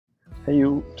Hey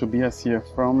you, Tobias here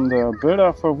from the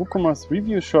builder for WooCommerce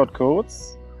review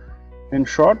shortcodes. In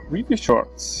short, review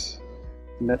shorts.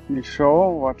 Let me show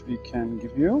what we can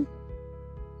give you.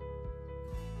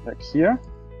 Like here,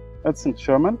 that's in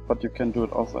German, but you can do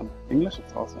it also in English.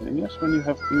 It's also in English when you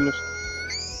have English.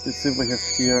 You see we have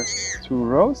here 2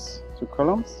 rows, 2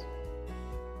 columns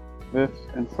with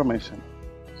information.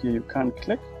 Here you can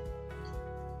click,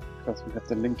 because we have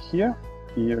the link here.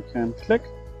 Here you can click.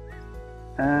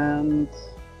 And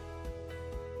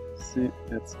see,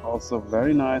 it's also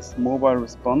very nice mobile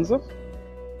responsive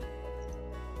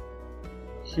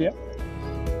here.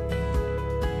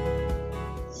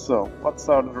 So what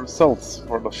are the results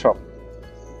for the shop?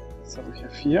 So we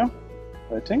have here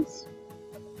ratings,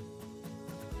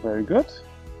 very good,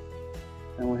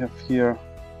 and we have here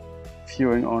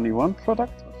viewing only one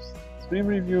product with 3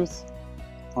 reviews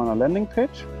on a landing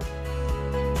page.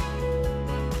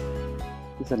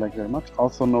 This I like very much.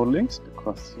 Also no links,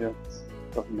 because here it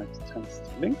doesn't make sense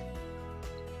to link.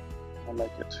 I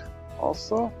like it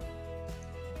also.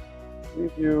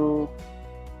 Review,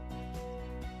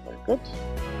 very good.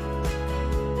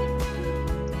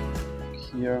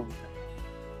 Here we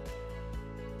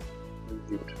have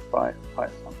reviewed by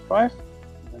 5 on 5.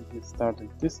 And then we started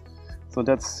this. So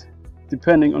that's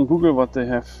depending on Google what they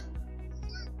have,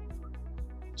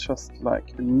 just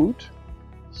like in Mood.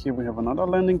 Here we have another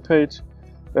landing page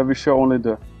where we show only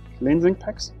the cleansing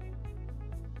packs,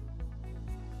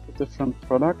 the different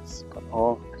products, but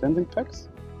all cleansing packs.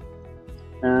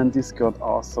 And this got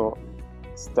also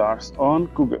stars on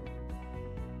Google.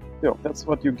 So that's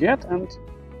what you get, and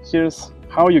here's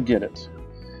how you get it.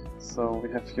 So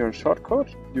we have here a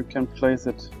shortcode. You can place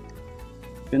it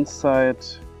inside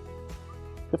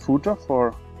the footer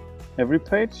for every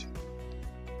page,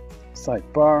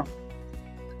 sidebar,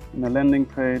 in a landing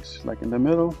page, like in the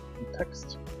middle, in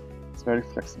text. It's very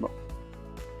flexible.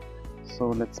 So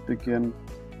let's begin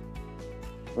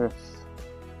with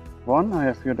one. I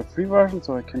have here the free version,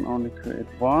 so I can only create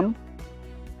one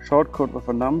shortcode with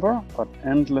a number, but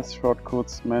endless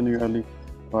shortcodes manually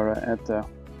where I add the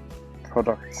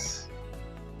products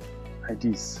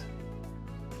IDs.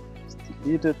 Just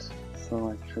delete it, so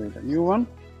I create a new one.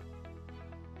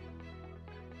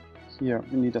 Here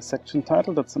we need a section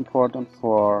title. That's important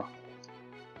for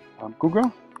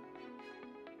Google.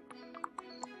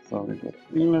 So we go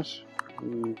to English.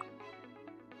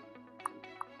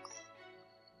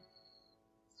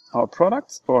 Our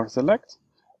products, or select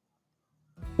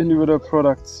individual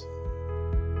products.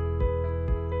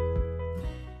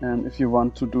 And if you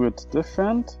want to do it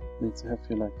different, you need to have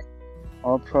here like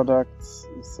all products.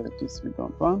 You say this we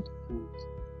don't want, and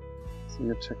so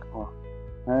you check all.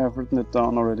 I have written it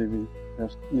down already. There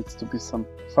needs to be some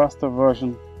faster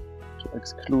version to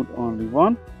exclude only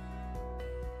one.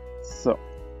 So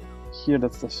here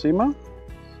that's the schema.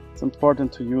 It's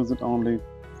important to use it only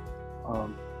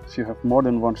if you have more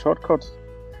than one shortcode.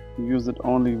 You use it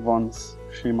only once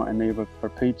schema enabled per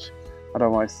page.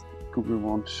 Otherwise Google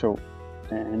won't show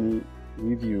any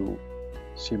review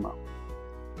schema.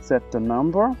 Set the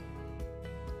number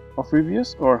of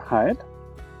reviews or hide,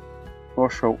 or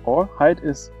show all. Hide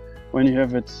is when you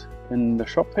have it in the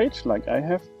shop page, like I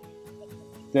have,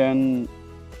 then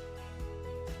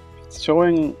it's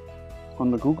showing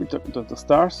on the Google the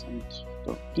stars and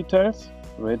the details,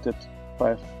 rated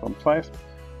 5 from 5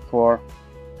 for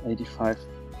 85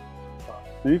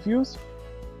 reviews.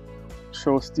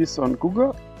 Shows this on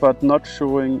Google, but not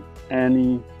showing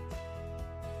any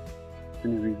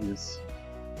reviews.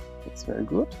 That's very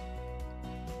good.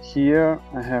 Here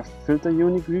I have filter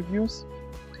unique reviews.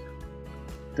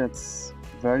 That's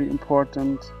very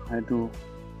important. I do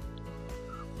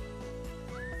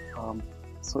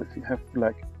so if you have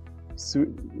like, so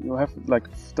you have like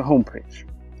the home page,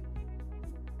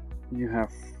 you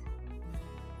have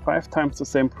 5 times the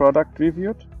same product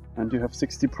reviewed, and you have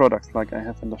 60 products like I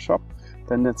have in the shop,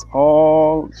 then it's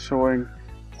all showing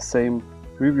the same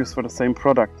reviews for the same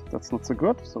product. That's not so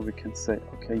good. So we can say,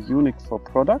 okay, unique for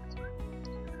product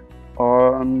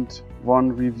and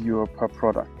 1 reviewer per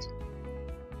product.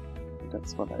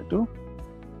 That's what I do.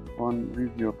 1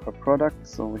 reviewer per product.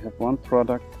 So we have 1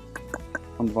 product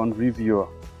and 1 reviewer.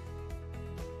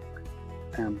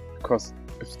 And because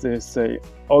if they say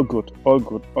all good, all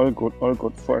good, all good, all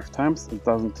good 5 times, it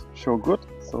doesn't show good.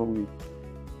 So we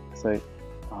say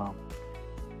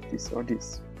this or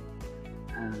this.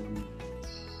 And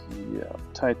here,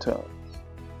 title.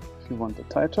 If you want the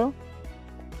title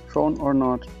shown or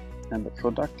not, and the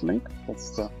product link.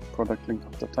 That's the product link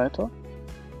of the title.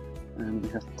 And we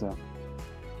have the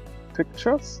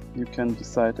pictures. You can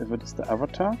decide if it is the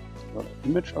avatar, the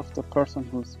image of the person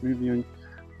who's reviewing,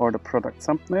 or the product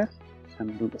thumbnail.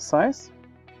 Can do the size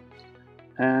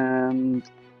and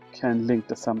can link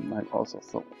the thumbnail also.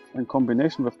 So in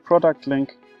combination with product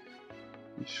link,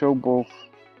 you show both,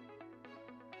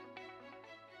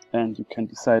 and you can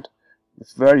decide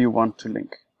with where you want to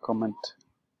link. Comment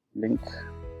link.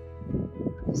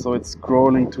 So it's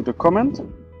scrolling to the comment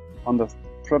on the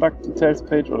product details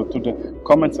page, or to the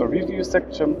comments or review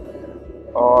section,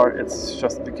 or it's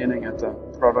just beginning at the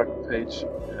product page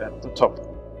at the top.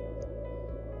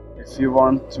 If you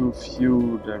want to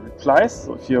view the replies,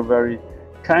 so if you're very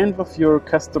kind with your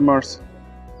customers,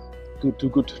 do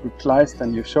good replies,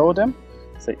 then you show them.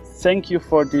 Say thank you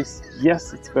for this.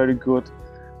 Yes, it's very good.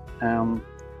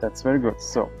 That's very good.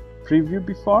 So preview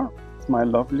before, it's my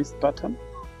love list button.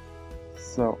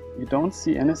 So you don't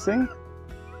see anything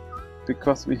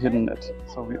because we hidden it.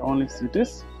 So we only see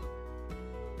this.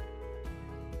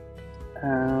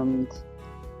 And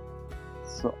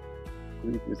so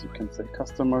reviews, you can say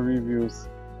customer reviews,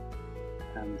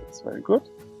 and it's very good.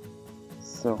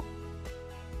 So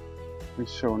we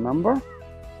show number.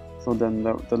 So then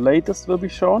the latest will be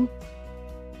shown.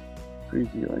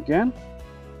 Preview again.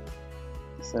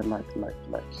 Say like.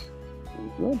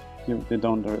 Very good. Here they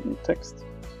don't written text.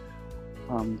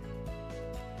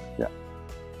 Yeah,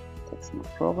 that's no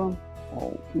problem.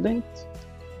 All linked,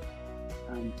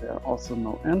 and there are also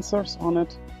no answers on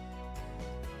it.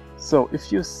 So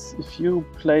if you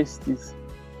place this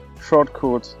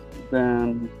shortcode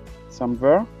then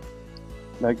somewhere,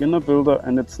 like in a builder,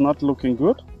 and it's not looking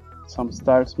good, some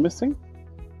styles missing,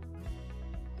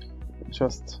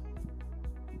 just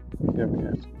here we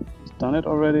have done it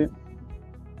already.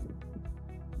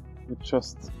 You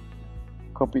just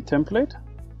copy template,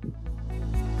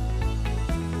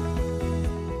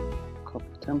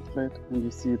 and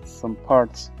you see it's some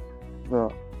parts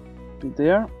will be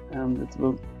there, and it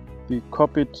will be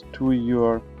copied to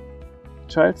your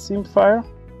child theme file,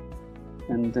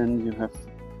 and then you have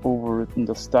overwritten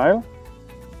the style,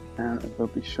 and it will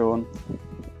be shown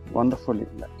wonderfully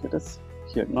like it is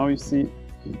here. Now you see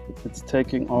it's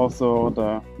taking also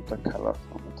the color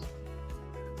from it.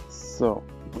 So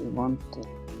we want the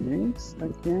links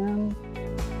again.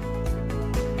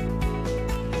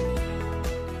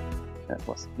 That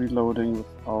was reloading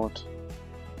without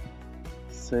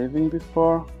saving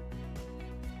before.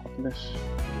 Publish.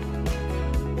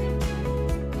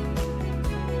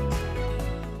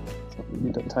 So we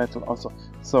need a title also.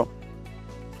 So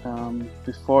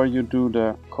before you do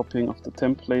the copying of the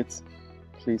templates,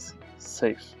 please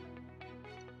save.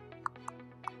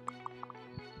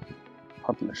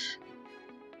 Publish.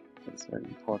 That's very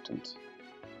important.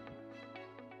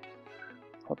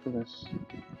 Publish.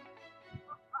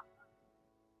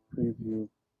 Preview.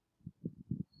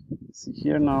 See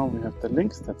here now we have the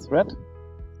links, that's red.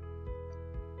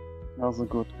 Also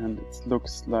good, and it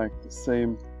looks like the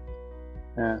same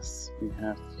as we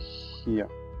have here.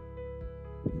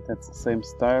 That's the same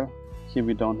style. Here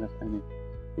we don't have any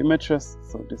images,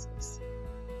 so this is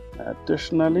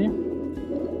additionally,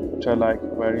 which I like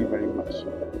very much.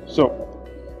 So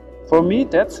for me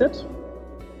that's it.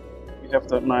 We have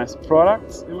the nice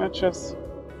products images,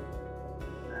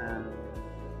 and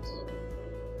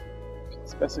you can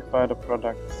specify the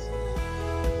products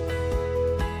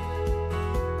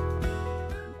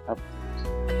and update.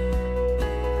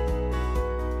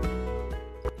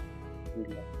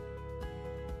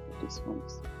 This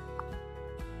one's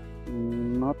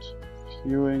not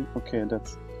viewing. Okay,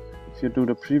 that's if you do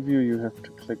the preview, you have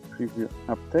to click preview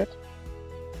update,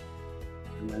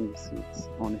 and then you see it's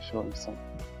only showing some.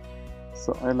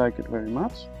 So I like it very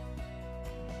much.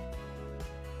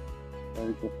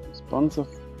 Very good, responsive,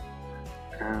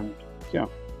 and yeah,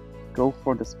 go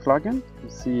for this plugin. You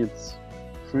see it's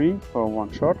free for one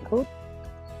shortcode.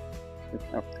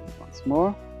 Click update once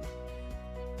more,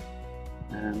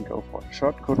 and go for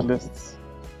shortcode lists,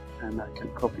 and I can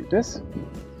copy this.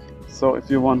 So if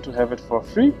you want to have it for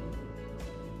free,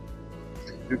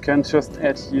 you can just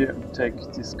add here, take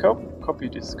this code, copy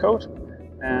this code,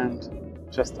 and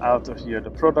just alter here the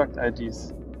product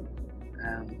IDs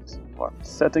and what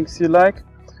settings you like,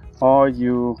 or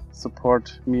you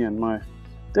support me and my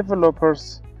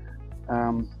developers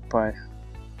by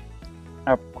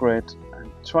upgrade and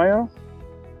trial,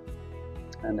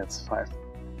 and it's $5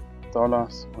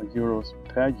 or euros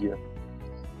per year.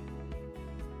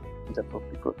 That would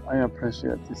be good. I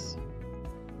appreciate this.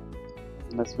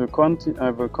 I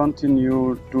will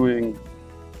continue doing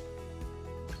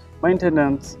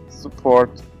maintenance,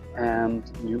 support, and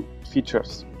new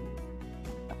features.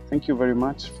 Thank you very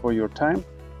much for your time,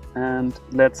 and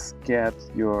let's get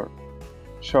your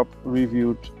shop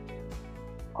reviewed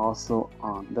also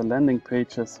on the landing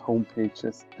pages, home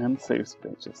pages, and sales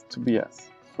pages to BS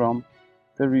from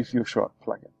the Review Short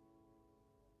plugin.